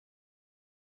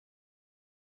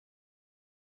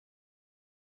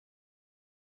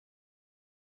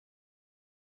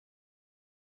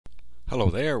Hello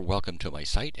there, welcome to my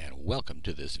site and welcome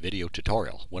to this video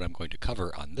tutorial. What I'm going to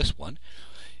cover on this one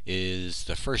is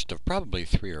the first of probably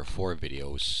 3 or 4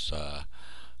 videos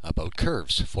about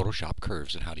curves, Photoshop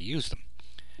curves, and how to use them.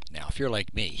 Now if you're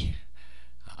like me,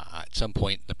 at some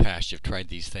point in the past you've tried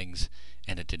these things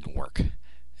and it didn't work.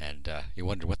 And you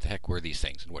wonder what the heck were these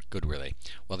things and what good were they?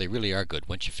 Well, they really are good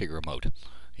once you figure them out.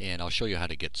 And I'll show you how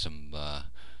to get some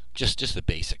just the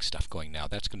basic stuff going now.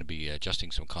 That's going to be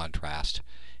adjusting some contrast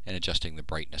and adjusting the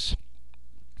brightness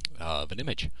of an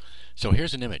image. So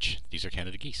here's an image. These are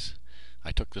Canada geese.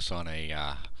 I took this on a,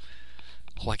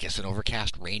 I guess an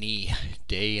overcast, rainy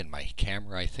day, and my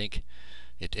camera, I think,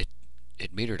 it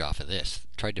metered off of this.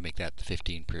 Tried to make that the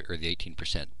 15 or the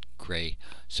 18% gray,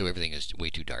 so everything is way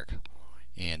too dark.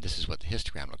 And this is what the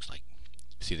histogram looks like.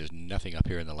 See, there's nothing up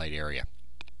here in the light area.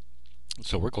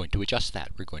 So we're going to adjust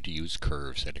that. We're going to use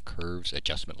curves and a curves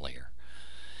adjustment layer.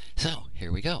 So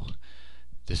here we go.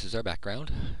 This is our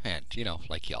background, and you know,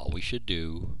 like you always should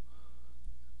do,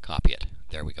 copy it.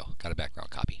 There we go. Got a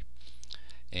background copy.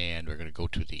 And we're going to go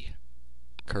to the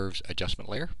curves adjustment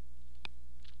layer,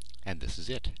 and this is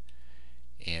it.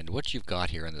 And what you've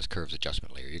got here in this curves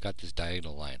adjustment layer, you've got this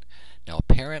diagonal line. Now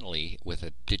apparently with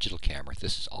a digital camera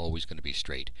this is always going to be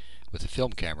straight. With a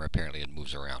film camera apparently it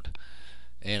moves around.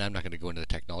 And I'm not going to go into the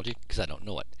technology because I don't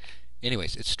know it.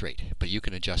 Anyways, it's straight, but you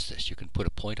can adjust this. You can put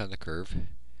a point on the curve.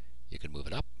 You can move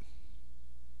it up.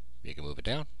 You can move it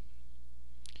down.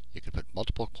 You can put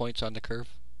multiple points on the curve.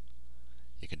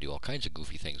 You can do all kinds of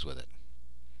goofy things with it.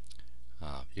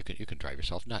 You can drive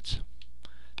yourself nuts.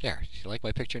 There. Do you like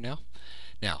my picture now?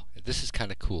 Now, this is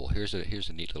kind of cool. Here's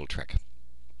a neat little trick.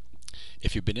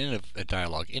 If you've been in a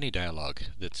dialogue, any dialogue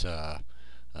that's an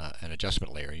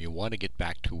adjustment layer, and you want to get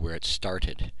back to where it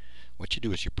started, what you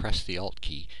do is you press the Alt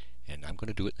key, and I'm going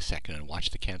to do it in a second, and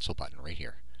watch the cancel button right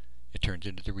here. It turns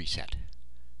into the reset.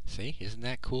 See? Isn't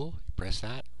that cool? You press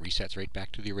that, resets right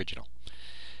back to the original.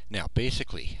 Now,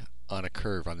 basically, on a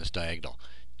curve on this diagonal,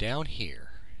 down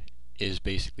here is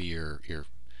basically your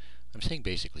I'm saying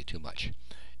basically too much,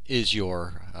 is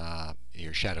your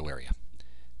shadow area.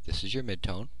 This is your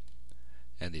midtone,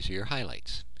 and these are your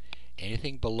highlights.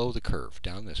 Anything below the curve,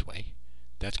 down this way,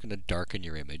 that's going to darken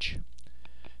your image.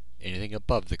 Anything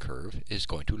above the curve is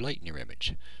going to lighten your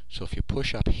image. So if you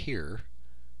push up here,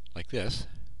 like this,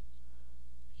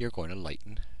 you're going to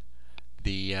lighten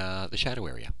the shadow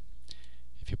area.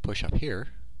 If you push up here,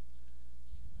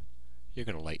 you're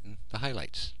going to lighten the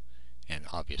highlights. And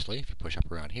obviously, if you push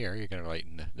up around here, you're going to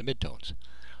lighten the midtones.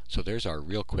 So there's our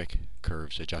real quick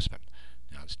curves adjustment.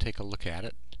 Now let's take a look at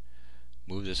it.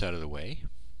 Move this out of the way.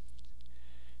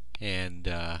 And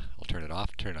I'll turn it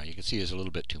off, turn it on. You can see there's a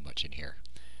little bit too much in here.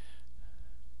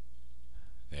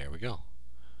 There we go.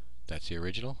 That's the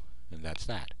original, and that's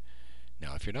that.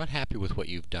 Now if you're not happy with what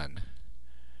you've done,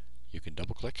 you can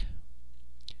double click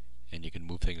and you can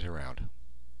move things around.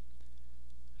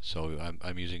 So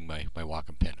I'm using my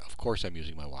Wacom pen. Of course I'm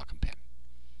using my Wacom pen.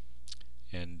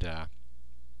 And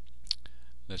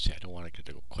let's see, I don't want it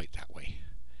to go quite that way.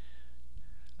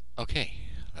 Okay,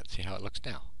 let's see how it looks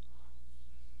now.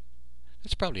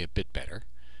 That's probably a bit better.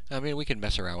 I mean, we can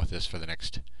mess around with this for the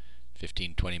next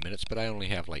 15-20 minutes, but I only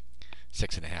have like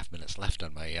 6.5 minutes left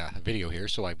on my video here,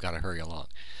 so I've got to hurry along.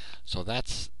 So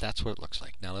that's what it looks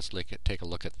like. Now let's take a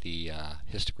look at the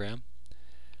histogram.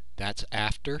 That's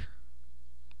after,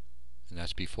 and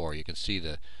that's before. You can see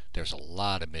there's a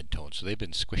lot of midtones, so they've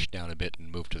been squished down a bit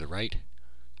and moved to the right.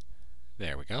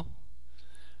 There we go.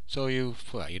 So you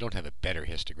don't have a better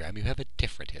histogram, you have a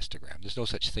different histogram. There's no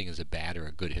such thing as a bad or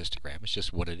a good histogram, it's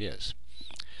just what it is.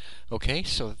 Okay,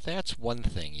 so that's one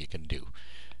thing you can do.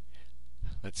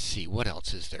 Let's see, what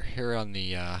else is there here on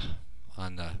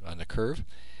the curve?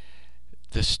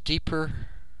 The steeper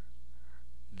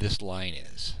this line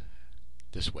is,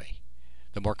 this way,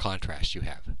 the more contrast you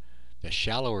have. The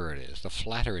shallower it is, the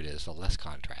flatter it is, the less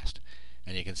contrast.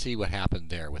 And you can see what happened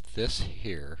there with this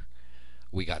here.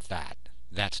 We got that.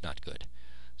 That's not good.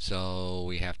 So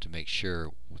we have to make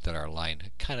sure that our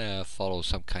line kind of follows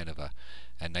some kind of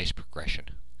a nice progression.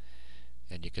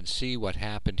 And you can see what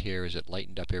happened here is it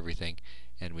lightened up everything,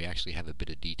 and we actually have a bit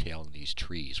of detail in these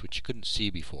trees, which you couldn't see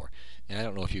before. And I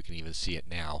don't know if you can even see it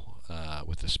now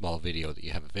with the small video that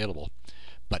you have available,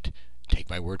 but take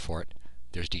my word for it,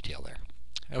 there's detail there.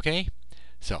 Okay,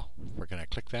 so we're going to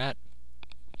click that,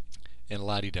 and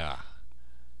la-di-da,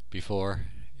 before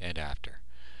and after.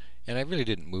 And I really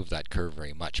didn't move that curve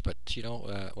very much, but you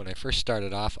know, when I first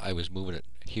started off, I was moving it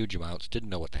huge amounts, didn't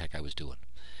know what the heck I was doing.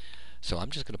 So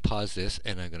I'm just going to pause this,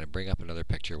 and I'm going to bring up another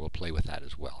picture. We'll play with that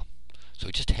as well.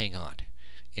 So just hang on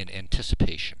in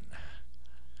anticipation.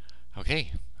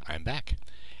 Okay, I'm back.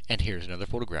 And here's another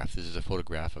photograph. This is a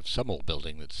photograph of some old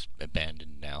building that's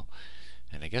abandoned now.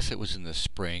 And I guess it was in the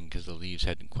spring because the leaves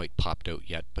hadn't quite popped out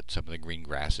yet, but some of the green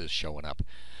grass is showing up.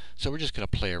 So we're just going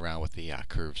to play around with the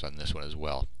curves on this one as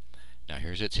well. Now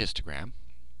here's its histogram.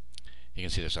 You can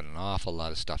see there's an awful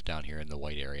lot of stuff down here in the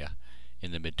white area,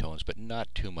 in the midtones, but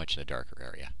not too much in the darker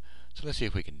area. So let's see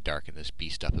if we can darken this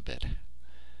beast up a bit.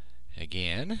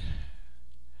 Again,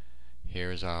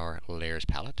 here's our layers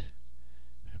palette.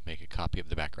 Make a copy of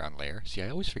the background layer. See, I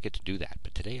always forget to do that,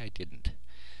 but today I didn't.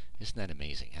 Isn't that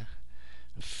amazing, huh?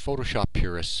 Photoshop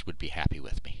purists would be happy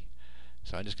with me.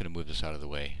 So I'm just going to move this out of the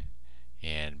way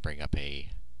and bring up a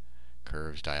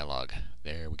curves dialog.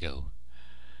 There we go.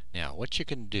 Now, what you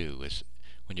can do is,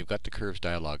 when you've got the curves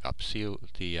dialog up, see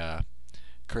the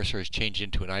cursor has changed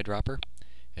into an eyedropper?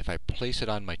 If I place it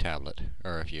on my tablet,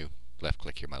 or if you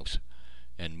left-click your mouse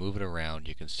and move it around,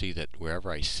 you can see that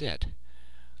wherever I sit,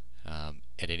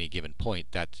 at any given point,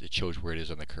 it shows where it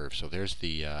is on the curve. So there's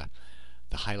the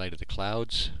highlight of the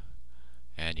clouds,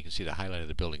 and you can see the highlight of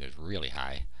the building is really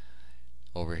high.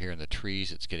 Over here in the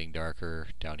trees, it's getting darker.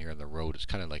 Down here on the road, it's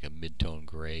kind of like a mid-tone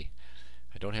gray.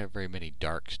 I don't have very many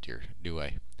darks, do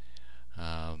I?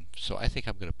 So I think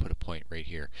I'm going to put a point right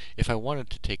here. If I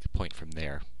wanted to take the point from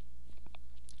there,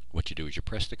 what you do is you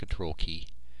press the Control key,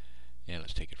 and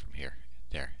let's take it from here.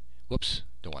 There. Whoops,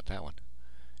 don't want that one.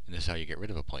 And this is how you get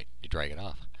rid of a point. You drag it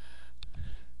off.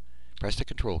 Press the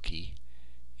Control key,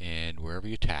 and wherever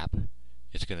you tap,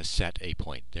 it's going to set a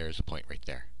point. There's a point right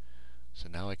there. So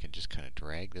now I can just kind of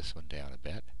drag this one down a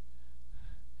bit.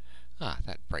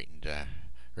 That brightened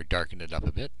or darkened it up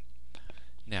a bit.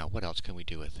 Now, what else can we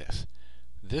do with this?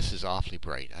 This is awfully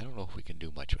bright. I don't know if we can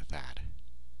do much with that.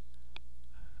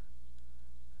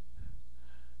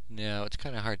 No, it's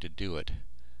kind of hard to do it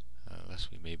unless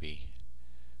we maybe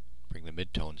bring the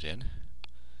midtones in.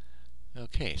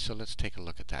 Okay, so let's take a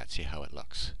look at that, see how it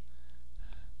looks.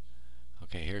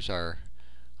 Okay, here's our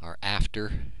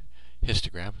after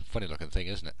histogram. Funny looking thing,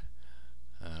 isn't it?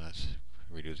 Let's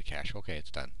redo the cache. Okay,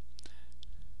 it's done.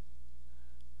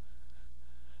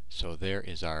 So there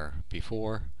is our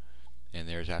before, and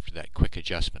there's after that quick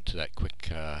adjustment, to that quick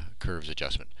curves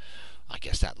adjustment. I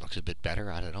guess that looks a bit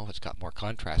better. I don't know. It's got more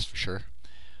contrast for sure.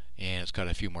 And it's got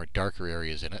a few more darker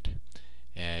areas in it,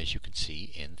 as you can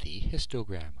see in the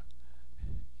histogram.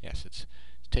 Yes, it's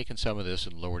taken some of this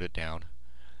and lowered it down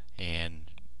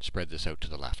and spread this out to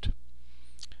the left.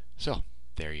 So,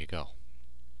 there you go.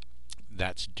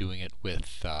 That's doing it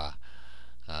with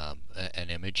an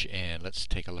image, and let's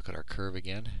take a look at our curve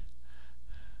again.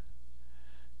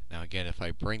 Now again, if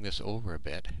I bring this over a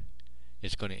bit,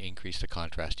 it's going to increase the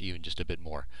contrast even just a bit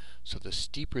more. So the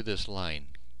steeper this line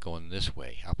going this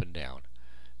way, up and down,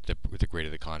 the greater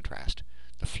the contrast.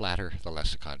 The flatter, the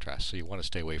less the contrast. So you want to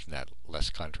stay away from that less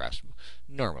contrast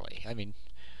normally. I mean,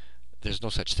 there's no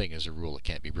such thing as a rule that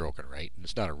can't be broken, right? And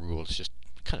it's not a rule, it's just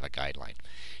kind of a guideline.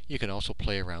 You can also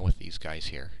play around with these guys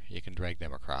here. You can drag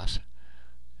them across,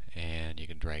 and you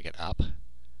can drag it up.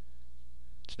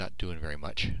 It's not doing very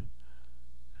much.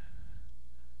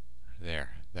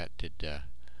 There, that did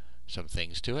some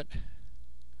things to it.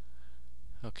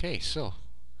 Okay, so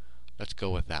let's go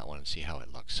with that one and see how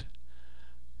it looks.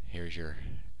 Here's your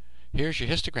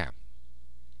histogram.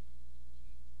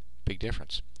 Big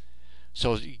difference.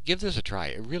 So give this a try.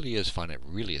 It really is fun. It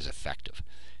really is effective.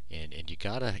 And you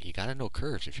gotta know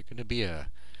curves if you're going to be a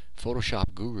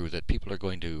Photoshop guru that people are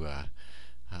going to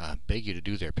beg you to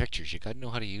do their pictures. You got to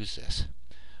know how to use this.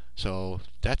 So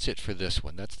that's it for this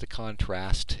one. That's the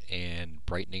contrast and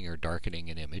brightening or darkening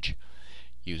an image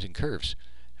using curves.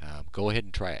 Go ahead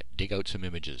and try it. Dig out some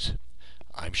images.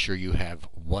 I'm sure you have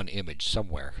one image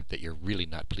somewhere that you're really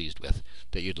not pleased with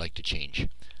that you'd like to change.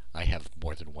 I have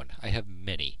more than one. I have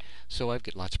many. So I've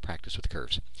got lots of practice with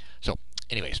curves. So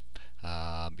anyways,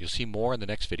 you'll see more in the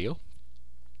next video.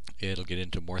 It'll get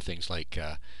into more things like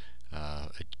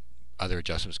other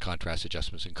adjustments, contrast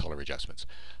adjustments, and color adjustments.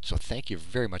 So thank you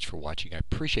very much for watching. I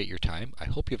appreciate your time. I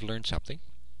hope you've learned something.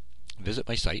 Visit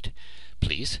my site,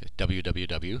 please,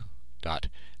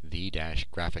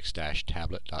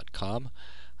 www.the-graphics-tablet.com.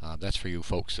 That's for you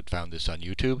folks that found this on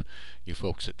YouTube. You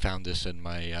folks that found this in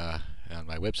my on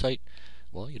my website,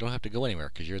 well, you don't have to go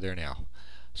anywhere because you're there now.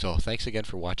 So thanks again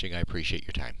for watching. I appreciate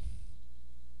your time.